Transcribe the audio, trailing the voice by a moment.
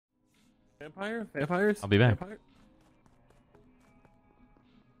Vampires? I'll be back. Vampire?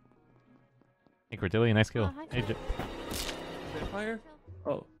 Hey, Cordelia, nice kill. Oh, Hey, Vampire?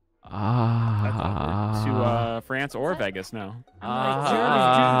 Oh. To France or Vegas now.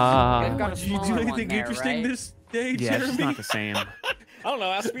 Did you do anything interesting this day, Yeah, Jeremy? it's not the same. I don't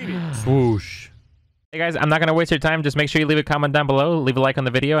know. Ask Speedy. Swoosh. Hey guys, I'm not gonna waste your time. Just make sure you leave a comment down below, leave a like on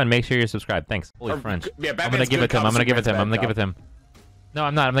the video, and make sure you're subscribed. Thanks. Holy French. Yeah, I'm gonna give it to him. I'm gonna give it to him. I'm gonna give it to him. No,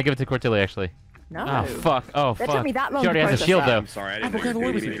 I'm not. I'm gonna give it to Cordelia actually. No. Oh fuck. Oh fuck. That took me that long She already to has a process shield that. though. I'm sorry, I didn't Okay, know the you word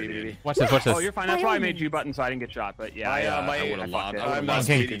were was speedy. Watch this. Watch this. Oh, you're fine. That's why I made you button so I didn't get shot. But yeah, I would have lobbed. I would have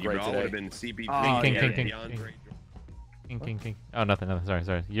King, speeded you, bro. I would have been CP. Oh, King, yeah, king, yeah, king, yeah. king. King. Oh, nothing.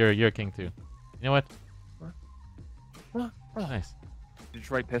 Sorry. You're king too. You know what? Nice.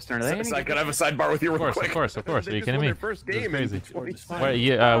 Detroit Pistons. So I could have a sidebar with you real quick. Of course. Are you kidding me? Their first game That's in crazy. 2020. Well,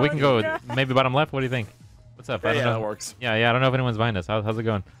 yeah, we can go maybe bottom left. What do you think? What's up? I don't Yeah, know. that works. Yeah. I don't know if anyone's behind us. How's it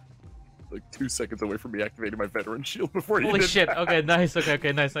going? Like 2 seconds away from me activating my veteran shield before you Holy did shit. that. Okay, nice.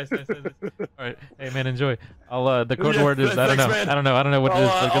 Okay, nice. All right. Hey man, enjoy. I'll the code word is I don't know. man. I don't know what it is.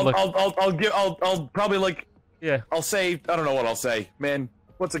 But good luck. I'll probably like Yeah. I'll say I don't know what I'll say. Man,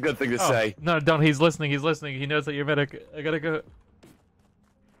 what's a good thing to say? No, don't. He's listening. He knows that you're medic. I gotta go.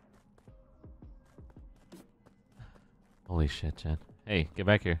 Holy shit, Chad. Hey, get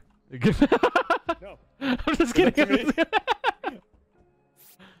back here. No. I'm just kidding.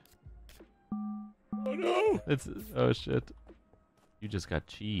 Oh no. Oh shit. You just got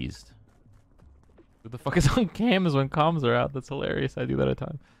cheesed. Who the fuck is on cams when comms are out? That's hilarious. I do that at a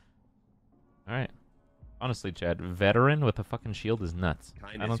time. Alright. Honestly, Chad, veteran with a fucking shield is nuts. I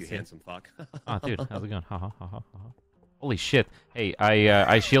Kindness, don't you see it. handsome fuck. Oh, dude, how's it going? Ha ha ha ha ha. Holy shit. Hey,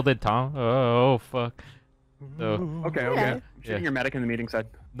 I shielded Tom. Oh, fuck. So, Okay. Yeah. Shooting your medic in the meeting side.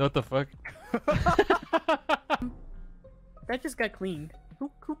 what the fuck? That just got cleaned.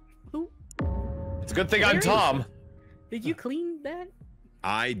 Who? It's a good thing I'm Tom. Did you clean that?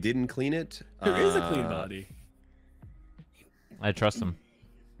 I didn't clean it. There is a clean body. I trust him.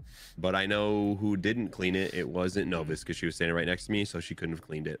 But I know who didn't clean it. It wasn't Novus because she was standing right next to me, so she couldn't have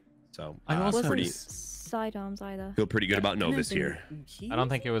cleaned it. So I also Wasn't pretty sidearms either. feel pretty good about Novus here. I don't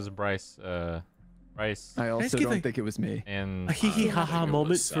think it was Bryce. Bryce I also don't think it was me. and A hee hee ha ha it was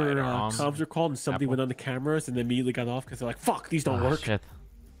moment for sidearms. comms were called and somebody Apple. went on the cameras and then immediately got off because they're like, fuck, these don't work. Shit.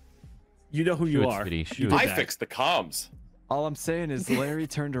 You know who you Shoot, are. Speedy, You shoot. did I that. fixed the comms. All I'm saying is Larry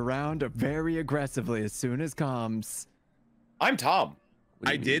turned around very aggressively as soon as comms. I'm Tom.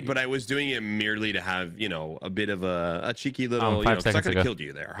 I did, but I was doing it merely to have, you know, a bit of a cheeky little, you 5 know, 'cause I seconds could ago. have killed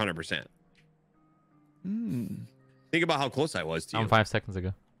you there, 100%. Think about how close I was to you. 5 seconds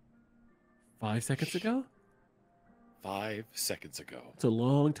ago. 5 seconds ago? 5 seconds ago. It's a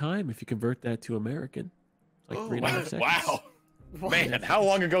long time if you convert that to American. It's like 3.5 seconds. Wow. Man, how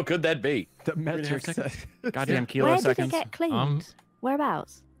long ago could that be? The metric seconds. said. Goddamn kilo Where did seconds. it get cleaned?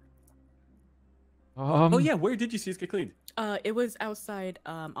 Whereabouts? Oh yeah, where did you see us get cleaned? It was outside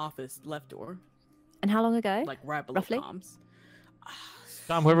office left door, And how long ago? like right below Roughly? comms.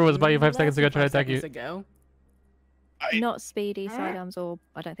 Tom, whoever was by you 5 Less seconds than ago tried to 5 attack you. seconds ago. Not Speedy, sidearms, or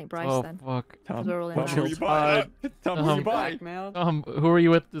I don't think Bryce Oh, then. fuck. Because we're all in What there. were you buying? Tell me Um, you buy. Blackmail. Who are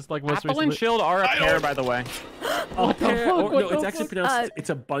you with? Just like most Apple and recently? Shield are a pair, by the way. Oh, pair. fuck? Oh, What no, the it's actually fuck? pronounced. It's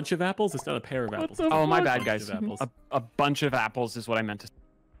a bunch of apples. It's not a pair of apples. the It's Oh, my fuck? bad, bunch guys. of apples. A bunch of apples is what I meant to say.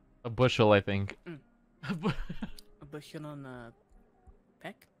 A bushel, I think. A bushel on a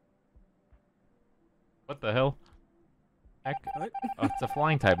peck. What the hell? Heck? What? Oh, it's a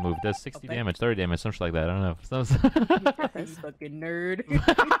flying type move. Does 60 Okay. damage, 30 damage, something like that. I don't know. This fucking nerd.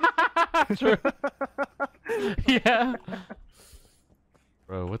 True. Yeah.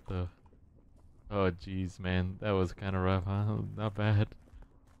 Bro, what the? Oh, jeez, man. That was kind of rough, huh? Not bad.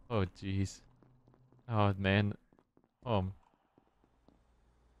 Oh, jeez. Oh, man. Oh.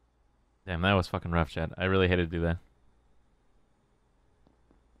 Damn, that was fucking rough, chat. I really hated to do that.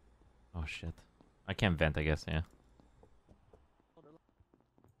 Oh, shit. I can't vent, I guess, yeah.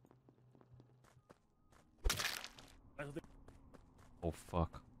 Oh,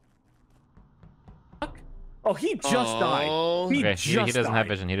 fuck. Oh, he just died. He Okay, just he doesn't have died.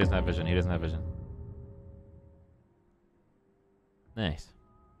 vision. He doesn't have vision. He doesn't have vision. Nice.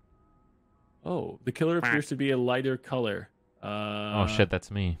 Oh, the killer appears to be a lighter color. Oh, shit, that's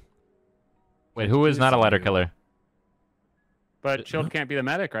me. Wait, who is not a lighter killer? But Shield can't be the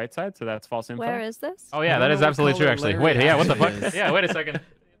medic, right side? So that's false info. Where is this? Oh, yeah, I that don't is know what absolutely true, color actually. Larry Wait, yeah, what the fuck? actually is. Yeah, wait a second.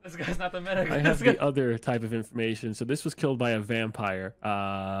 This guy's not the medic. I have This guy- the other type of information. So this was killed by a vampire.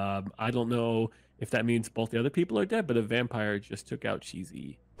 I don't know if that means both the other people are dead, but a vampire just took out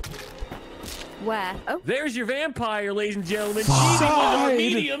Cheesy. Where? Oh, There's your vampire, ladies and gentlemen. Side.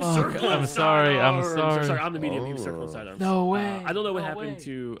 Medium circle. I'm inside sorry, I'm arms. sorry. I'm the medium circle inside arms. No way. I don't know what No happened way.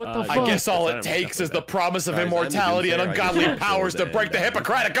 to. What the I fuck? guess all it Inside takes arms. is the promise of Guys, I'm the immortality and doomsayer. I ungodly guess I'll powers to kill break the that.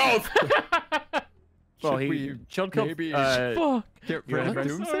 Hippocratic Oath. Well, Should he we chilled killed. maybe Fuck. get You're rid of right.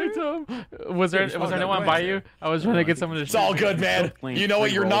 Doomsayer? Sorry, Tom. Was there no one by you? I was trying to get someone to It's all good, man. You know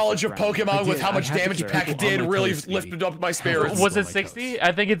what? Your knowledge of Pokemon with how much damage you pack did really lifted up my spirits. Was it 60?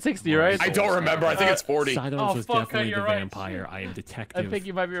 I think it's 60, right? I don't remember. I think it's 40. Sidearms Oh, was fuck, definitely you're the right. vampire. I am detective. I think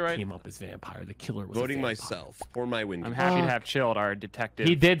you might be right. Came up as vampire. The killer was Voting a vampire. myself for my win. I'm happy to have chilled our detective.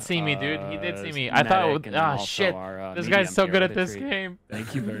 He did see me, dude. He did see me. I thought, shit. This guy's so good at this game.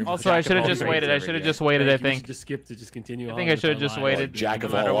 Thank you very much. Also, I should have just waited. I should have just waited, I think. Just skip to just continue. I think I should have just waited. Jack no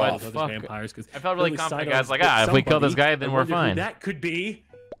of matter all what. off. Fuck. Vampires, I felt really really confident. side I was like, arms if we kill this somebody. guy, then I we're wonder who fine. That could be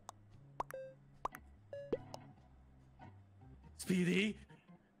Speedy.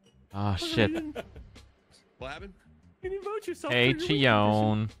 Oh shit. What happened? Can you vote yourself? Hey, for your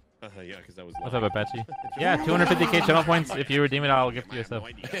winning Chion. Yeah, because that was. What's up, Apache? Yeah, 250k channel points. If you redeem it, I'll give you a sub.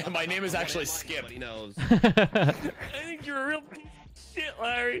 My name is actually Skip. Nobody knows. position. I think you're a real piece of shit,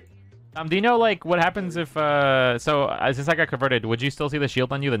 Larry. Do you know like what happens if since I got converted, would you still see the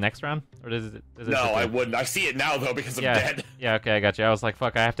shield on you the next round, or does it? No, I wouldn't. I see it now though because I'm Yeah, dead. yeah, okay, I got you. I was like,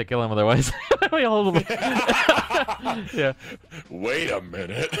 fuck, I have to kill him otherwise. Yeah, Wait a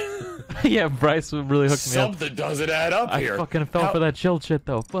minute. yeah. Bryce really hooked me up. Something doesn't add up I here. fucking fell How- for that shield shit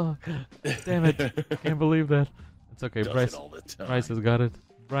though. Fuck. Damn it. Can't believe that. It's okay, Does Bryce. it all the time. Bryce has got it.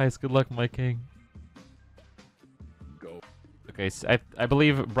 Bryce, good luck, my king. Go. Okay, so I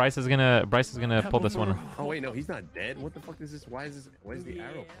believe Bryce is gonna pull this one. Oh wait, no, he's not dead. What the fuck is this? Why is this? Why is the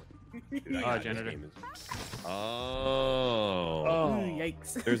arrow? Dude, I Oh, got this janitor. game. Oh. Ooh,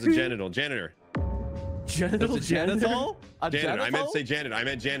 yikes. There's a genital. Janitor. Genital, That's a genital? A Janitor. I meant to say genital? janitor. I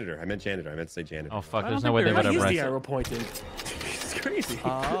meant janitor. I meant janitor. I meant to say janitor. Oh fuck, I there's don't no way think they there would have is the Bryce. arrow pointed. It's crazy.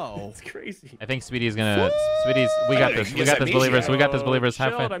 Oh. It's crazy. I think Speedy's gonna. Speedy's. We got this. We got this, believers. We got this, believers.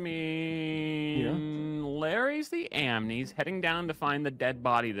 Have Chilled, I fun. mean, Larry's the Amnes heading down to find the dead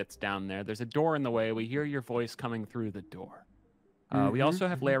body that's down there. There's a door in the way. We hear your voice coming through the door. We also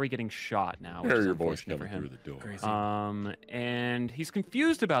have Larry getting shot now. Which Hear is your voice unfortunate for coming him. through the door. Crazy. And he's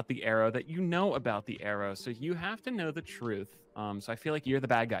confused about the arrow that you know about the arrow, so you have to know the truth. So I feel like you're the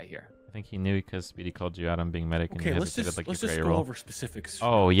bad guy here. I think he knew because Speedy called you out on being medic and Okay, you let's hesitated just like let's you just forgot go your role. over specifics.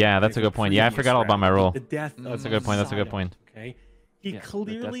 Oh yeah, that's a good point. Yeah, I forgot all about my role. The death. That's of a good point. That's a good Sidon, point. Okay, he Yeah, the death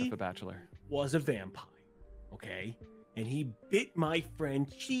clearly of a bachelor. was a vampire. Okay, and he bit my friend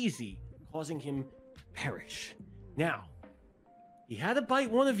Cheesy, causing him perish. Now, he had to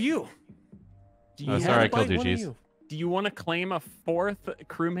bite one of you. Do Oh, have sorry, to I killed bite you, one of Cheese. Do you want to claim a fourth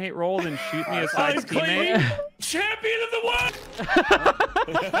crewmate role and shoot me aside teammate? Champion of the world.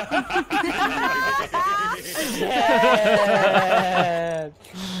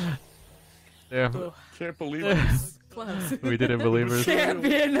 Yeah, Can't believe it. Close. we didn't believers.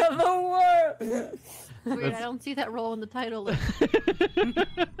 Champion of the world. weird. I don't see that role in the title.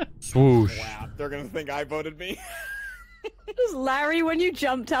 Swoosh. Wow, they're gonna think I voted me. Was Larry when you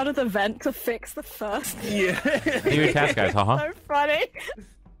jumped out of the vent to fix the first? Yeah. New task, guys. Haha. So funny.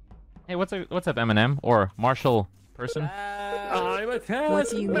 Hey, what's up, Eminem or Marshall person? I'm a task. What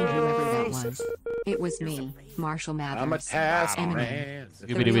do you mean, whoever that was? It was me, Marshall Mathers. I'm a task Eminem.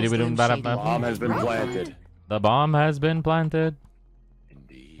 man. Bomb has been planted. The bomb has been planted.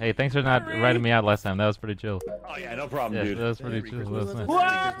 Indeed. Hey, thanks for not writing me out last time. That was pretty chill. Oh yeah, no problem, Yeah, dude. that was pretty chill. That was nice.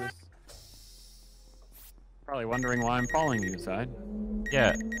 What? Probably wondering why I'm following you, Side.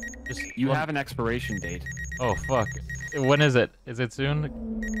 Yeah. Just You have an expiration date. Oh fuck. When is it? Is it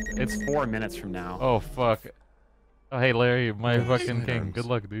soon? It's 4 minutes from now. Oh fuck. Oh hey Larry, my fucking king. Good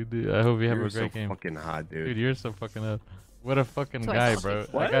luck, dude. I hope you have You're a great so game. fucking hot, dude. Dude, you're so fucking up. What a fucking So I guy, saw bro.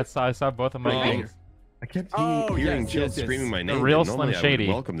 it. What? I saw both of my Bro, games. I kept Oh, hearing yes, Jill yes, yes. screaming my The name. real and Slim normally I would Shady.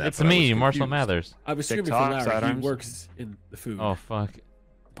 welcome that, It's but I me, was Marshall confused. Mathers. I was screaming for TikTok, Larry. He sidearms. works in the food Oh fuck.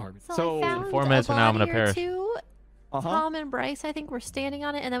 department. So, I found 4 minutes a from now, I'm gonna body or perish. two. Tom and Bryce, I think, were standing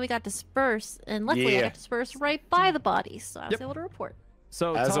on it, and then we got dispersed. And luckily, I Yeah. got dispersed right by the bodies, so I was Yep. able to report.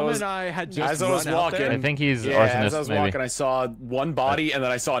 So As I Tom was- and I had just as I was run out walking- there. I think he's Yeah, as I arsonist, was maybe. walking, I saw one body, and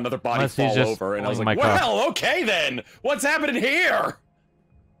then I saw another body Unless he's fall just over, and I was pulling like, my cock. "Well, okay then. What's happening here?"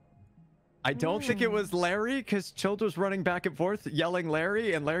 I don't think it was Larry because Child was running back and forth yelling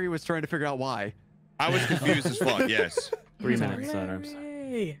Larry, and Larry was trying to figure out why. I was confused as fuck, yes. 3 minutes, Sidearms.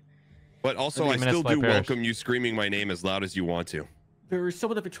 Hey. But also, 3 I minutes still till I do perish. welcome you screaming my name as loud as you want to. There's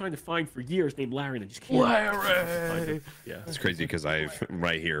someone I've been trying to find for years named Larry, and I just can't find him. Yeah. It's crazy because I've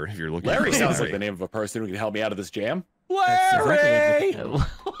right here. If you're looking, Larry for sounds like Larry. the name of a person who can help me out of this jam. That's exactly Larry!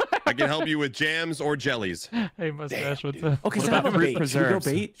 what I can help you with jams or jellies. Hey, mustache, what's up? Okay, What so how about about fruit bait? Should we go preserves?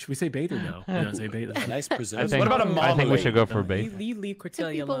 bait? Should we say bait or no? No, say bait. Nice I preserves. think, What about a I think we marmalade? should go for bait. Leave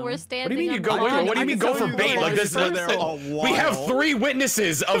Cordelia People alone. were What do standing. you mean you on go? the Wait, line. what do you mean go for bait? Like this? We have 3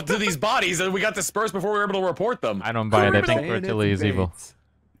 witnesses of to these bodies, and we got dispersed before we were able to report them. I don't buy it. I think Saying it's fertility is evil. baits.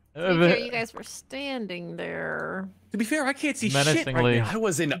 To be fair, you guys were standing there. To be fair, I can't see shit Menacingly. right now. I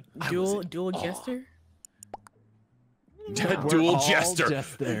was in Dual jester? dual all jester.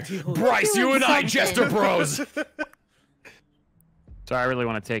 just there. Bryce, you and I, Jester Bros. So I really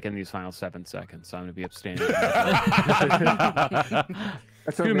want to take in these final 7 seconds, so I'm going to be abstaining.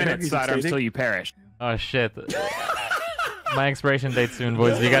 That's 2 minutes, Sidearms, till you perish. Oh shit. My expiration date soon,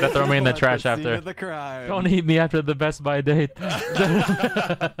 boys. You gotta throw me in the trash Scene after. of the crime. Don't eat me after the Best Buy date.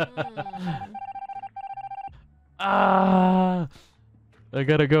 Ah, I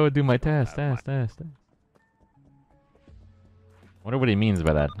gotta go do my task. Wonder what he means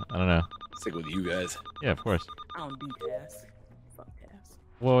by that. I don't know. Stick with you guys. Yeah, of course. I don't do tasks. Fuck tasks.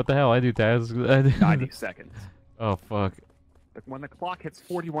 Well, what the hell? I do tasks. 90 seconds. Oh fuck. But when the clock hits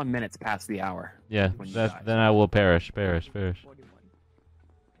 41 minutes past the hour. Yeah, when you die. then I will perish. 21.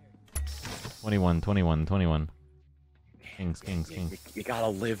 Kings. You gotta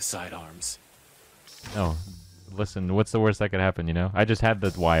live, Sidearms. No, listen. What's the worst that could happen? You know, I just had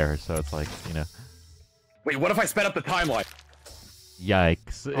the wire, so it's like, you know. Wait, what if I sped up the timeline?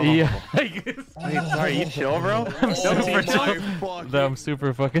 Yikes! Yikes! Sorry, you chill, bro? I'm super chill. I'm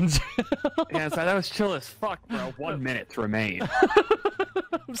super fucking chill. Yeah, so that was chill as fuck, bro. 1 minute remain.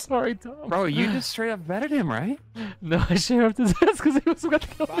 I'm sorry, Tom. Bro, you just straight up vetted him, right? No, I share up his ass because he was gonna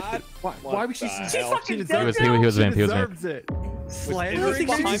kill me. Why would she? She fucking He was vamp. He was vamp. deserves it. I don't Slandering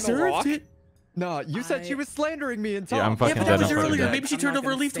think she me? deserved it. No, you said she was slandering me and Tom. Yeah, I'm Yeah, fucking but dead. that was I'm fucking earlier. dead. Maybe she I'm turned not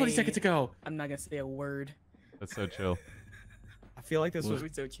over a gonna leaf 20 say- seconds ago. I'm not gonna say a word. That's so chill. I feel like this was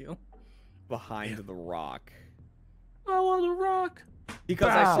So chill. behind the rock. Oh, on the rock. Because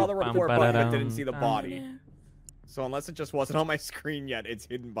I saw the Bum, report button but ba-da-dum, didn't see the bum. body. So unless it just wasn't on my screen yet, it's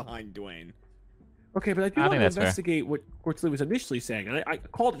hidden behind Dwayne. Okay, but I do I want think to that's fair. investigate what Cortley was initially saying. I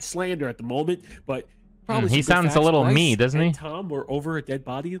called it slander at the moment, but probably He some good sounds a facts. little Bryce me, doesn't he? and Tom were over a dead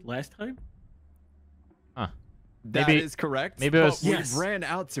body last time. That Maybe- is correct. maybe it but was- we Yes. ran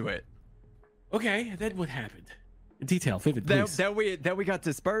out to it. Okay, then what happened? In detail, vivid, Then, please. then we got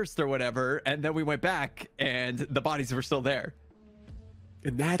dispersed or whatever, and then we went back, and the bodies were still there.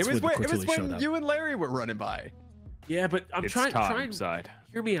 And that's It was when when, the it was Cortelli showed when up. you and Larry were running by. Yeah, but I'm It's trying. time, side.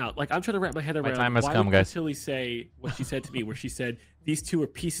 Hear me out. Like I'm trying to wrap my head around. time has why come, would guys. Cortelli say what she said to me, where she said these two are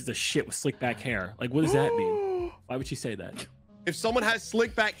pieces of shit with slick back hair. Like, what does that mean? Why would she say that? If someone has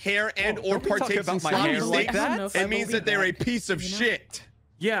slick back hair and or don't be talking partakes in about my sloppy hair like steaks, that. it means that they're a piece of shit.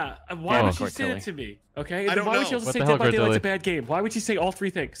 Yeah, why Oh, would she say Cortelli. that to me? Okay, I and then don't why would know. she also What say the Dead hell, by Daylight's a Cortelli? bad game? Why would she say all three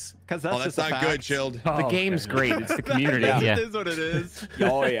things? Because Oh, that's that's just a not fact. good, Chilled. The game's great. It's the community. That Yeah. is what it is.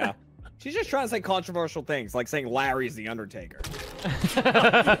 Oh yeah. She's just trying to say controversial things, like saying Larry's the Undertaker.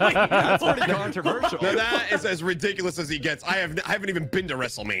 That's pretty controversial. Now that is as ridiculous as he gets. I haven't even been to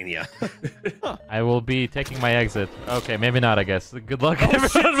WrestleMania. I will be taking my exit. Okay, maybe not. I guess. Good luck.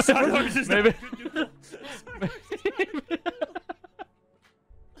 Maybe.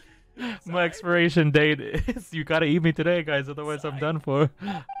 My expiration date is you gotta eat me today, guys. Otherwise, I'm done for.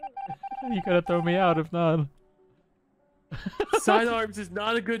 You gotta throw me out if not. Sidearms is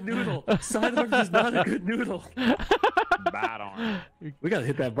not a good noodle. Sidearms is not a good noodle. Bad arm. We gotta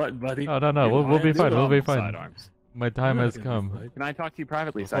hit that button, buddy. Oh no, we'll be fine. We'll be fine. Sidearms. My time has come. Can I talk to you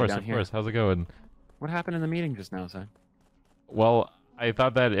privately, Of side course, down of here? course. How's it going? What happened in the meeting just now, side? Well, I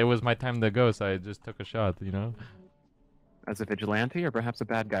thought that it was my time to go, so I just took a shot. You know, As a vigilante, or perhaps a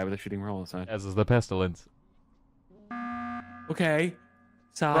bad guy with a shooting role aside? as is the pestilence. Okay.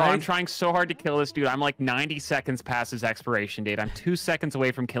 Bro, I'm Side. trying so hard to kill this dude. I'm like 90 seconds past his expiration date. I'm 2 seconds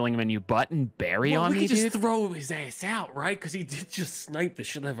away from killing him, and you button Barry Well, on we me, could just dude? throw his ass out, right? Because he did just snipe the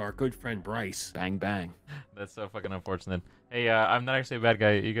shit out of our good friend Bryce. Bang, bang. That's so fucking unfortunate. Hey, I'm not actually a bad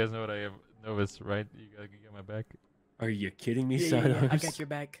guy. You guys know what I am, Novus, right? You guys can get my back. Are you kidding me, Yeah, Sidearms? I got your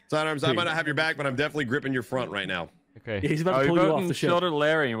back. Sidearms, I might not have your back, but I'm definitely gripping your front right now. Okay. Yeah, he's about Oh, to you pull you off voting the ship. shoulder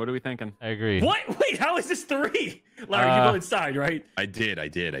Larry. What are we thinking? I agree. What? Wait, how is this 3? Larry, you go inside, right? I did. Okay,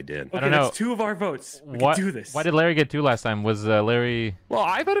 don't know. that's 2 of our votes. We What? can do this. Why did Larry get 2 last time? Was Larry? Well,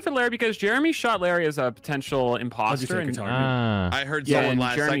 I voted for Larry because Jeremy shot Larry as a potential imposter. Undertaker And, target. Ah. I heard Yeah, someone and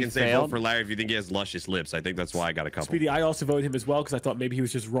last Jeremy second say vote failed. for Larry if you think he has luscious lips. I think that's why I got a couple. Speedy, I also voted him as well because I thought maybe he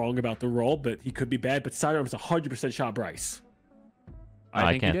was just wrong about the role, but he could be bad. But Sidearms 100% shot Bryce. No, I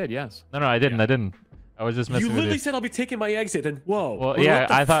I think can't. he did, yes. No, I didn't. I didn't. I was just messing You with literally you. said I'll be taking my exit, and whoa. Well, what yeah,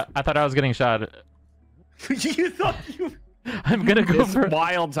 the I thought I was getting shot. you thought you. I'm gonna go It's for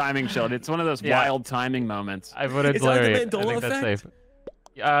wild timing, Shield. It's one of those Yeah. wild timing moments. I voted Is that like the Larry. I Mandela think that's effect? safe.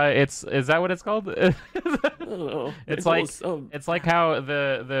 Is that what it's called? It's like it's like how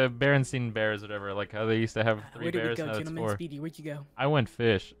the Berenstein Bears, whatever, like how they used to have 3 Where did we bears, go, now it's gentlemen? 4. Speedy, where'd you go? I went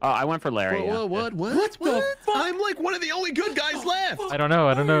fish. I went for Larry. Yeah. What? What the fuck? I'm like one of the only good guys left. I don't know.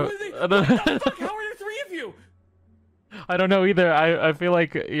 I don't know. I don't How are there 3 of you? I don't know either. I feel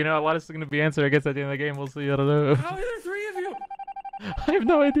like, you know, a lot is going to be answered, I guess, at the end of the game. We'll see. I don't know. How are there 3 of you? I have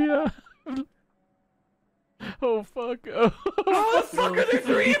no idea. Oh, fuck. Oh, How the fuck are there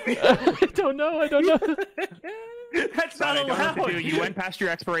 3 of you? I don't know. I don't know. That's I not don't know what to allowed. do. You went past your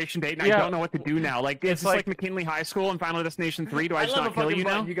expiration date, and Yeah. I don't know what to do now. Like, It's it's like McKinley High School and Final Destination 3. Do I just love not a kill fucking you now?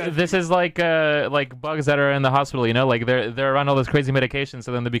 button. You guys This is like bugs that are in the hospital, you know? Like, they're on all this crazy medication,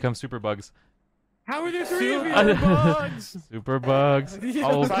 so then they become super bugs. How are there 3 of you? bugs. Super bugs.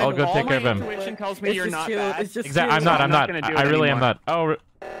 I'll go All take care of my him. intuition tells me It's you're just not chill. bad. It's just Exactly. I'm chill. not. I'm not gonna do I it really am anymore. not.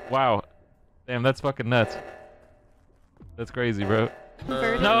 Oh, wow. Damn, that's fucking nuts. That's crazy, bro.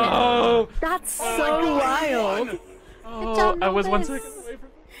 Inverted. No! That's so wild. Oh, job, I was 1 Novus. second away from.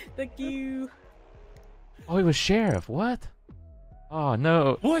 Thank you. Oh, he was sheriff. What? Oh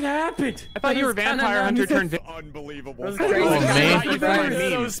no. What happened? I thought you were vampire hunter turned. Unbelievable. That's Oh, crazy. man. You found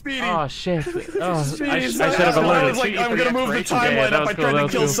me. Speedy. Oh shit. Oh, I should have I was alerted. like, I'm gonna move the Yeah, timeline that up was by cool, trying that to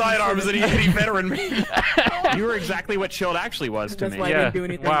was kill cool. sidearms, and he veteran me. You were exactly what Shield actually was to That's me. why I Yeah. didn't do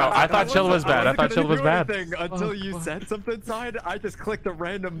anything. Wow, I thought Chill was bad. I wasn't thought Chill gonna was do bad. anything until you said something, side. I just clicked a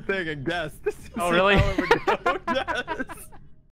random thing and guessed. to Oh, see really? how it would go. Yes.